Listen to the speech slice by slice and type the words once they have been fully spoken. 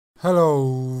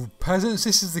Hello peasants,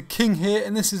 this is the King here,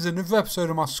 and this is another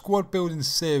episode of my squad building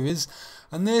series.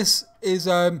 And this is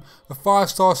a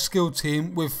 5-star skill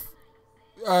team with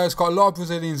it's got a lot of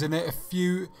Brazilians in it, a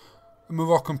few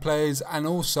Moroccan players, and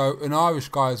also an Irish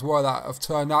guy as well that have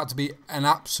turned out to be an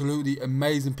absolutely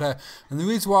amazing player. And the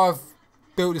reason why I've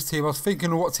built this team, I was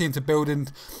thinking of what team to build,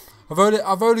 and I've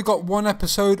only got one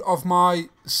episode of my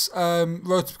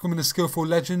road to becoming a skillful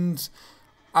legend.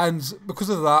 And because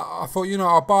of that, I thought, you know,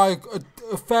 I'll buy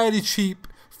a fairly cheap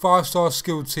 5-star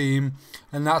skill team,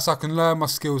 and that's so I can learn my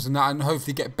skills and that, and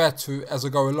hopefully get better as I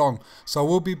go along. So I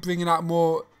will be bringing out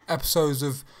more episodes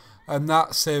of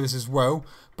that series as well.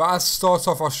 But as to start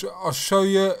off, I'll show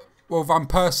you, well, Van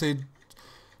Persie,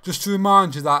 just to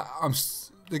remind you that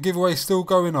the giveaway is still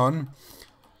going on,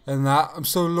 and that I'm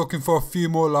still looking for a few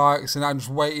more likes, and I'm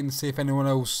just waiting to see if anyone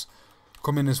else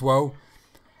come in as well.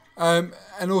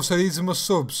 And also, these are my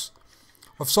subs.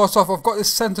 I've got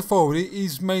this centre forward.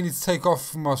 He's mainly to take off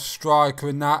from my striker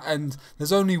and that. And there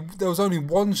was only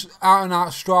one out and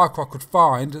out striker I could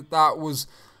find that was,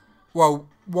 well,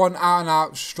 one out and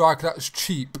out striker that was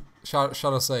cheap, shall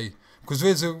I say? Because there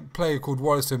is a player called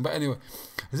Walliston. But anyway,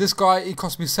 this guy, he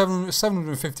cost me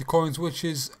 750 coins, which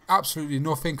is absolutely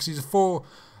nothing because he's a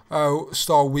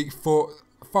 4-star weak foot,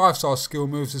 5-star skill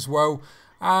moves as well,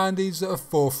 and he's a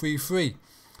 4-3-3.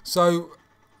 So,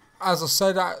 as I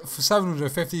said, for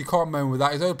 750, you can't moan with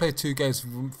that. He's only played 2 games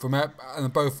from it,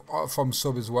 and both from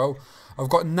sub as well. I've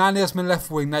got Nani as my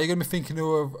left wing. Now, you're going to be thinking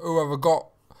who have I got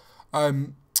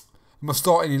my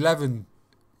starting 11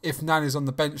 if Nani's on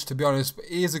the bench, to be honest. But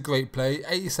he is a great player.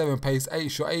 87 pace, 8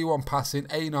 shot, 81 passing,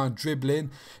 89 dribbling.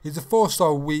 He's a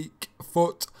 4-star weak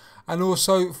foot, and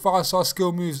also 5-star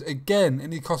skill moves again.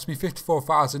 And he cost me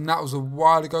 54,000. That was a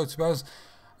while ago, to be honest.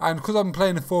 And because I'm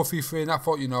playing a 4-3-3, and I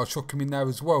thought, you know, I'd chuck him in there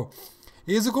as well.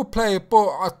 He is a good player, but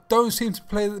I don't seem to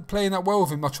playing that well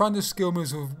with him. I try and do skill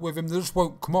moves with him, they just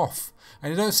won't come off.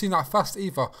 And he don't seem that fast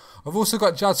either. I've also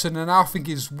got Jadson, and I think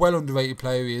he's a well underrated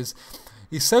player he is.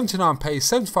 He's 79 pace,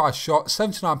 75 shot,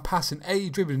 79 passing, 80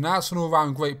 dribbling. Now, that's an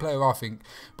all-round great player, I think.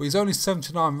 But he's only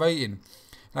 79 rating.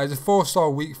 Now, he's a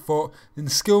 4-star weak foot. And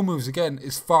the skill moves, again,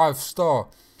 is 5-star.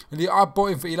 And I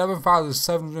bought him for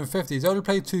 11,750. He's only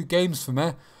played 2 games for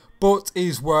me, but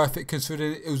he's worth it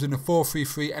considering it was in a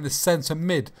 4-3-3 and a centre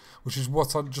mid, which is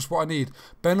just what I need.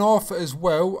 Ben Arthur as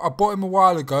well. I bought him a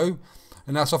while ago,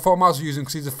 and that's I thought I might as well use him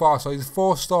because he's a 5-star. He's a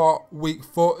 4-star weak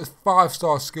foot, a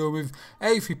 5-star skill move,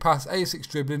 83 pass, 86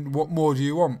 dribbling. What more do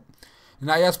you want? And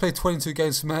now he has played 22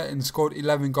 games for me and scored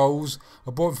 11 goals.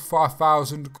 I bought him for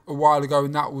 5,000 a while ago,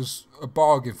 and that was a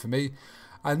bargain for me.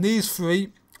 And these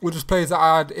 3 were just players that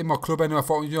I had in my club anyway. I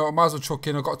thought, you know, I might as well chuck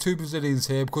in. I've got 2 Brazilians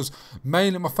here because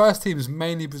mainly my first team is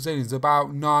mainly Brazilians,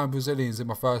 about 9 Brazilians in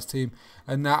my first team,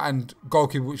 and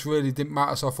goalkeeper, which really didn't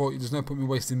matter. So I thought there's no point in me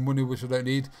wasting money, which I don't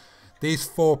need. These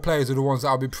 4 players are the ones that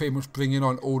I'll be pretty much bringing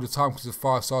on all the time because they're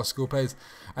 5-star skill players.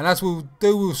 And as we'll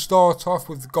do, we'll start off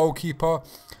with the goalkeeper,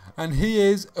 and he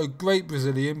is a great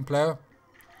Brazilian player.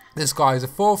 This guy is a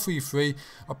 4-3-3.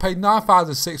 I paid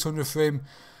 9,600 for him,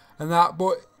 and that,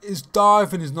 but his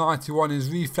diving is 91, his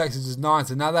reflexes is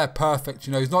 90. Now they're perfect,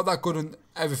 you know. He's not that good on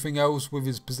everything else with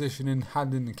his positioning,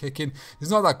 handling and kicking. He's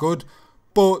not that good,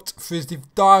 but for his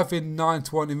diving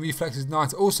 91 and reflexes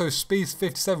 90. Also speed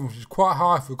 57, which is quite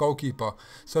high for a goalkeeper.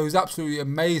 So he's absolutely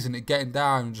amazing at getting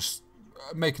down and just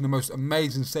making the most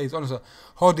amazing saves. Honestly,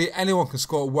 hardly anyone can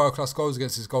score world-class goals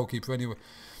against his goalkeeper anyway.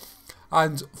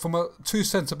 And for my 2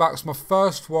 centre-backs, my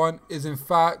first one is in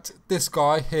fact this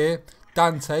guy here,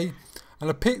 Dante. And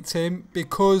I picked him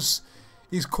because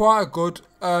he's quite good.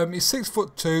 He's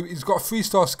 6'2". He's got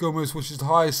 3-star skill moves, which is the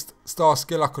highest star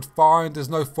skill I could find. There's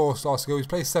no 4-star skill. He's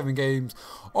played 7 games.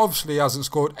 Obviously, he hasn't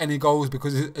scored any goals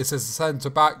because it's a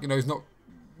centre back. You know, he's not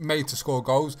made to score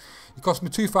goals. He cost me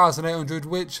 2,800,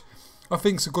 which I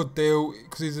think is a good deal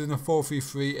because he's in a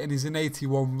 4-3-3 and he's an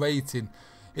 81 rating.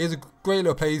 He's a great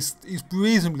little player. He's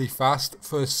reasonably fast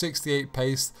for a 68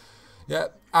 pace. Yeah,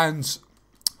 and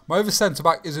my other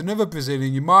centre-back is another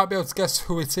Brazilian. You might be able to guess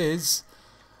who it is.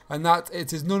 And that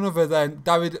it is none other than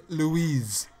David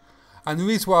Luiz. And the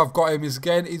reason why I've got him is,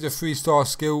 again, he's a 3-star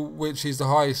skill, which is the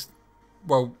highest,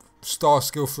 well, star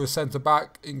skill for a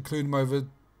centre-back, including my other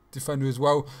defender as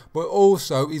well. But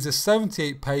also, he's a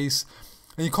 78 pace.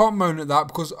 And you can't moan at that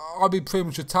because I'll be pretty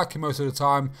much attacking most of the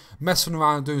time, messing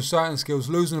around, doing certain skills,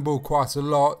 losing the ball quite a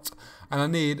lot. And I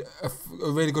need a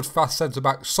really good fast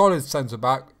centre-back, solid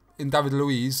centre-back in David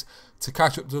Luiz to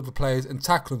catch up to the players and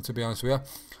tackle them, to be honest with you.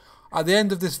 At the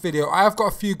end of this video, I have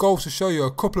got a few goals to show you,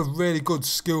 a couple of really good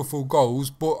skillful goals,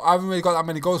 but I haven't really got that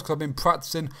many goals because I've been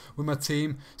practicing with my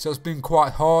team, so it's been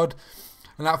quite hard.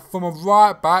 And that from a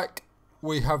right back,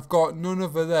 we have got none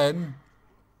other than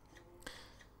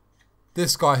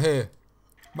this guy here,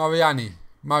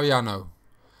 Mariano.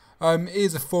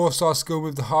 He's a 4-star skill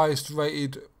with the highest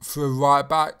rated for a right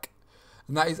back.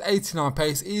 And that is 89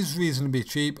 pace. He's reasonably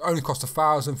cheap. Only cost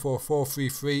 1,000 for a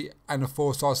 4-3-3 and a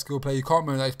 4-star skill player. You can't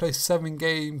remember that. He's played 7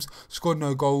 games, scored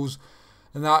no goals.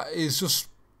 And that is just,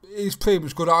 he's pretty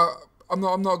much good. I'm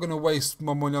not going to waste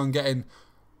my money on getting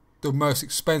the most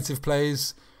expensive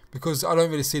players, because I don't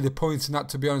really see the point in that,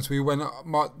 to be honest with you, when the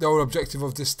whole objective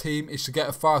of this team is to get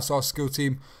a 5-star skill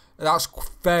team. That's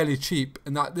fairly cheap,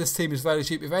 and that this team is fairly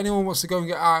cheap. If anyone wants to go and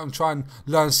get out and try and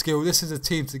learn skill, this is a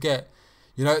team to get.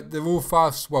 You know, they're all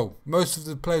most of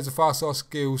the players are 5-star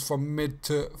skills from mid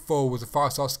to forwards are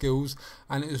 5-star skills,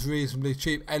 and it is reasonably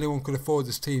cheap. Anyone could afford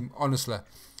this team, honestly.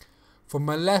 For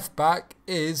my left back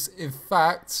is, in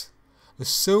fact, the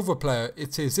silver player.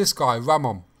 It is this guy,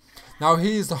 Ramon. Now,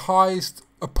 he is the highest,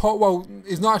 well,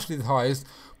 he's not actually the highest,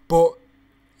 but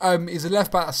he's a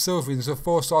left back that's silver. He's a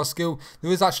 4-star skill.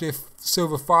 There is actually a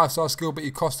silver 5-star skill, but he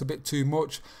costs a bit too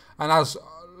much. And as,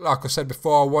 like I said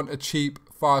before, I want a cheap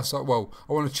 5-star, well,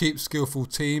 I want a cheap, skillful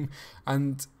team.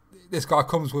 And this guy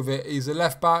comes with it. He's a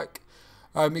left back.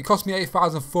 It cost me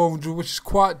 8,400, which is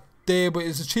quite dear, but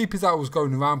it's the cheapest that was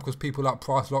going around because people that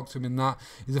price locked him in that.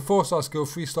 He's a 4-star skill,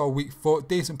 3-star weak foot,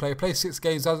 decent player. Plays 6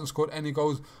 games, hasn't scored any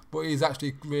goals, but he's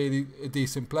actually really a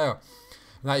decent player.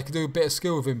 Now you can do a bit of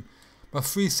skill with him. My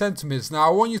 3 centre mids. Now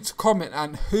I want you to comment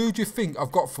on who do you think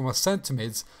I've got for my centre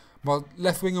mids, my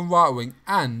left wing and right wing,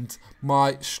 and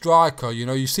my striker. You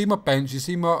know, you see my bench, you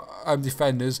see my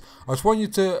defenders. I just want you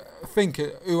to think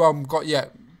who I've got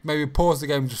yet. Maybe pause the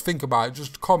game and just think about it.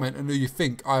 Just comment on who you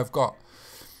think I've got.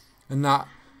 And that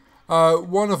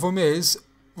one of them is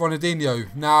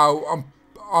Ronaldinho. Now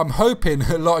I'm hoping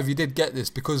a lot of you did get this,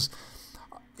 because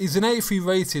he's an 83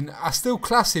 rating. I still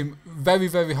class him very,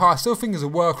 very high. I still think he's a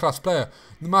world-class player.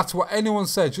 No matter what anyone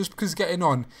said, just because he's getting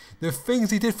on, the things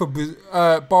he did for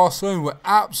Barcelona were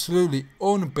absolutely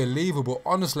unbelievable.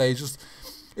 Honestly,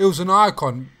 it was an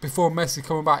icon before Messi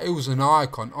coming back. It was an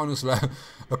icon, honestly.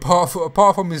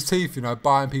 apart from his teeth, you know,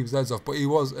 biting people's heads off, but he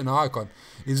was an icon.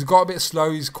 He's got a bit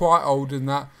slow. He's quite old in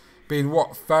that, being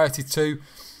what, 32.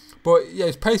 But yeah,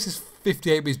 his pace is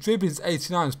 58, but his dribbling is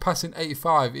 89, his passing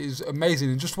 85. It is amazing,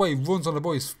 and just the way he runs on the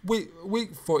ball, his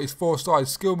weak foot is 4-star,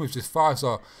 his skill moves is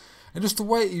 5-star, and just the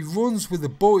way he runs with the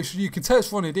ball, you can tell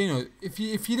it's Ronaldinho. If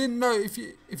you didn't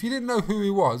know who he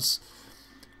was,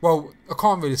 well, I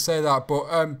can't really say that,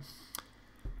 but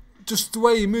just the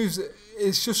way he moves,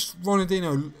 it's just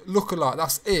Ronaldinho look-alike.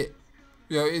 That's it.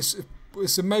 You know,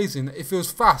 it's amazing. If it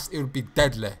was fast, it would be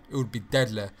deadly. It would be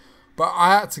deadly. But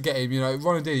I had to get him. You know,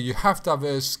 Ronaldinho. You have to have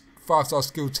a 5-star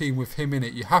skill team with him in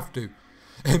it. You have to.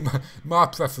 In my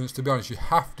preference, to be honest, you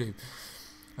have to.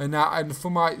 And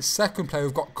for my second player,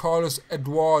 we've got Carlos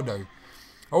Eduardo.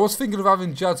 I was thinking of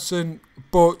having Jadson,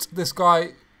 but this guy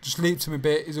just leaped him a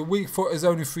bit. He's a weak foot, is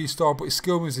only 3-star, but his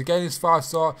skill moves again is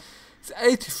 5-star. It's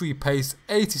 83 pace,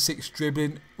 86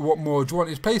 dribbling. What more do you want?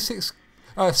 He's played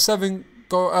 7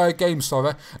 games,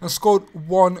 and scored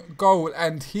 1 goal.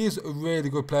 And he's a really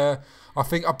good player. I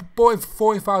think I bought him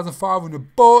for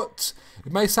 14,500, but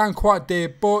it may sound quite dear,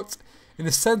 but in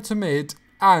the centre mid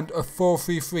and a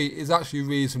 4-3-3 is actually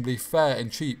reasonably fair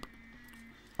and cheap,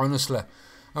 honestly.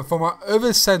 And for my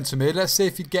other centre mid, let's see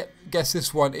if you guess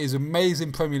this one. Is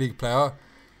amazing Premier League player,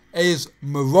 is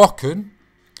Moroccan,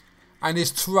 and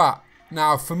is Turat.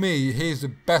 Now for me, he's the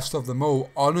best of them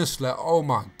all, honestly. Oh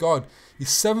my god, he's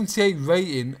 78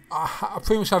 rating. I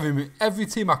pretty much have him in every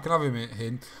team I can have him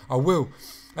in. I will.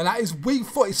 And that is weak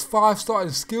foot is 5-star,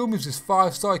 and skill moves is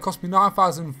 5-star. It cost me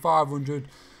 9,500,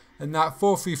 and that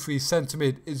 4-3-3 centre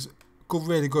mid is good,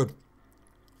 really good.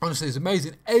 Honestly, it's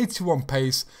amazing. 81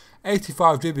 pace,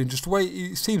 85 dribbling. Just the way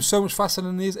he seems so much faster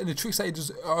than he is, and the tricks that he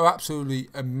does are absolutely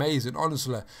amazing.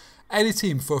 Honestly, any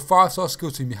team for a 5-star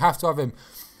skill team, you have to have him.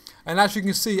 And as you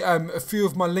can see, a few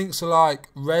of my links are like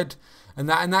red, and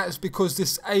that is because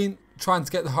this ain't trying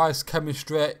to get the highest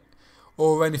chemistry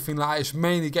or anything like that. It's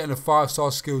mainly getting a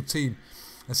 5-star skilled team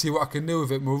and see what I can do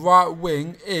with it. My right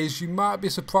wing is, you might be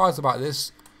surprised about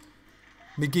this,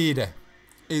 mcgeady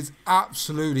is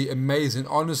absolutely amazing.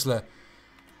 Honestly,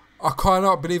 I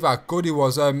cannot believe how good he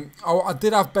was. I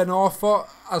did have Ben Arthur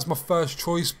as my first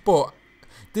choice, but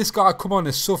this guy come on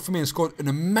and subbed for me and scored an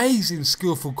amazing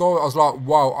skillful goal. I was like,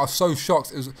 wow, I was so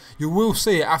shocked. You will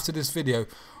see it after this video.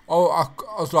 Oh, I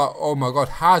was like, oh my god,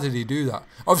 how did he do that?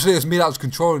 Obviously, it was me that was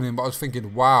controlling him, but I was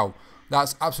thinking, wow,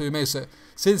 that's absolutely amazing. So,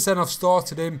 since then, I've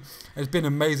started him. It's been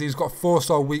amazing. He's got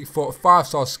 4-star weak foot,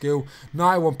 5-star skill,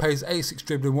 91 pace, 86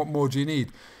 dribbling. What more do you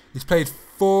need? He's played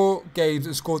 4 games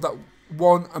and scored that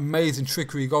one amazing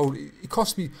trickery goal. It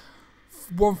cost me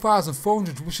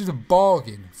 1,400, which is a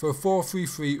bargain for a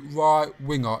 4-3-3 right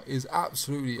winger. Is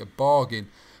absolutely a bargain.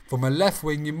 From a left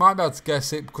wing, you might be able to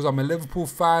guess it because I'm a Liverpool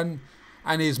fan,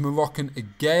 and he's Moroccan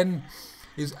again.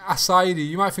 Is Asaidi.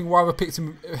 You might think, why have I picked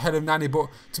him ahead of Nani? But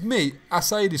to me,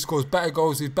 Asaidi scores better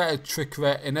goals, he's better trick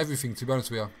threat and everything, to be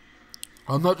honest with you.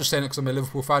 I'm not just saying it because I'm a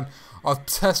Liverpool fan. I've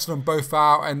tested them both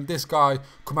out, and this guy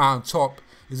come out on top.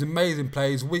 He's amazing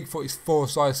play. His weak foot is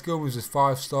 4-star. Skill moves is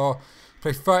 5-star.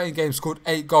 Played 13 games, scored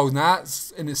 8 goals. Now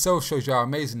that in itself shows you how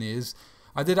amazing he is.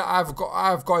 I've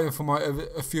got him for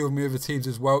a few of my other teams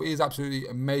as well. He is absolutely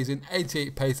amazing.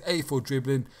 88 pace, 84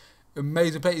 dribbling.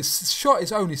 Amazing play. His shot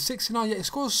is only 69, yet he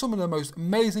scores some of the most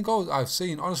amazing goals I've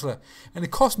seen, honestly. And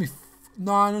it cost me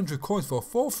 900 coins for a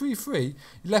 4-3-3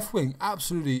 left wing.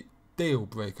 Absolutely deal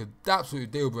breaker. Absolute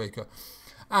deal breaker.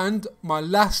 And my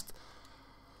last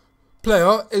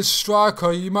player is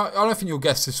striker. I don't think you'll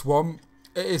guess this one.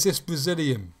 It is this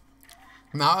Brazilian.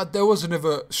 Now, there was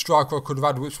another striker I could have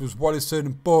had, which was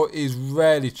Wallison, but he's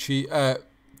rarely cheap. And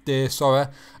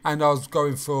I was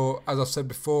going for, as I said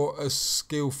before, a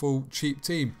skillful, cheap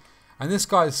team. And this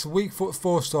guy's weak foot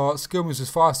 4-star, skill moves is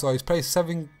 5-star. He's played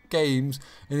 7 games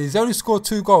and he's only scored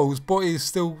 2 goals, but he's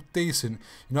still decent.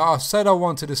 You know, I said I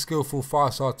wanted a skillful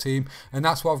 5-star team, and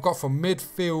that's what I've got from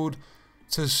midfield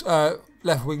to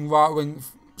left wing, right wing,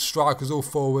 strikers, all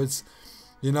forwards.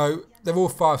 You know, they're all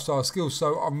 5-star skills,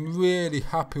 so I'm really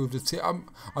happy with the team.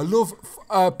 I love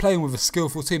playing with a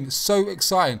skillful team. It's so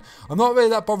exciting. I'm not really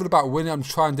that bothered about winning. I'm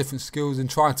trying different skills and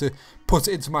trying to put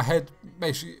it into my head,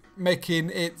 making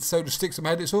it so it sticks in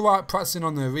my head. It's all right practicing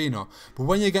on the arena, but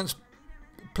when you're against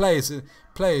players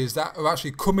that are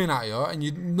actually coming at you and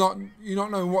you're not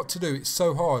knowing what to do, it's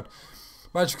so hard.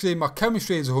 But as you can see, my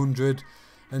chemistry is 100,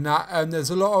 and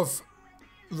there's a lot of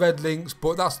red links,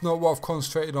 but that's not what I've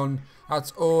concentrated on.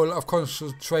 That's all I've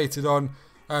concentrated on,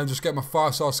 and just get my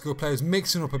 5-star skill players,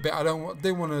 mixing up a bit.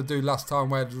 Didn't want to do last time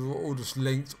where they were all just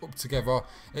linked up together.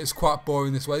 It's quite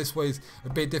boring this way. This way is a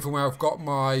bit different, where I've got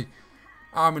my,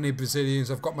 how many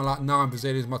Brazilians? I've got my 9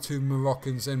 Brazilians, my 2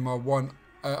 Moroccans, and my 1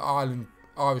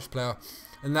 Irish player.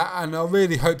 And I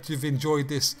really hope you've enjoyed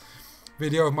this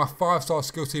video of my 5-star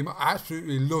skill team. I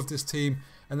absolutely love this team,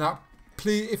 and that,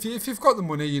 please, if you've got the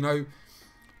money, you know,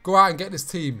 go out and get this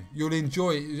team. You'll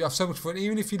enjoy it. You have so much fun.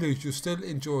 Even if you lose, you'll still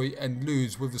enjoy and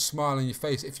lose with a smile on your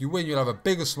face. If you win, you'll have a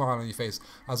bigger smile on your face,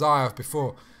 as I have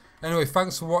before. Anyway,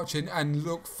 thanks for watching, and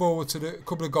look forward to the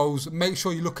couple of goals. Make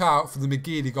sure you look out for the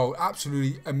mcgeady goal.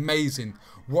 Absolutely amazing.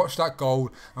 Watch that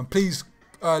goal, and please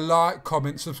like,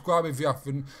 comment, subscribe if you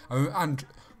haven't, and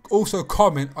also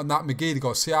comment on that mcgeady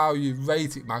goal. See how you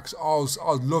rate it, Max. I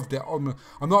loved it. I'm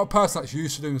not a person that's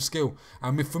used to doing skill,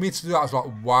 and for me to do that, I was like,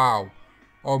 wow.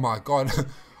 Oh my god,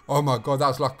 oh my god,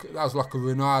 that was like a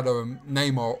Ronaldo and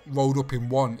Neymar rolled up in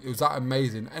one. It was that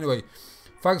amazing. Anyway,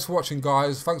 thanks for watching,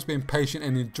 guys. Thanks for being patient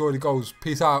and enjoy the goals.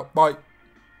 Peace out. Bye.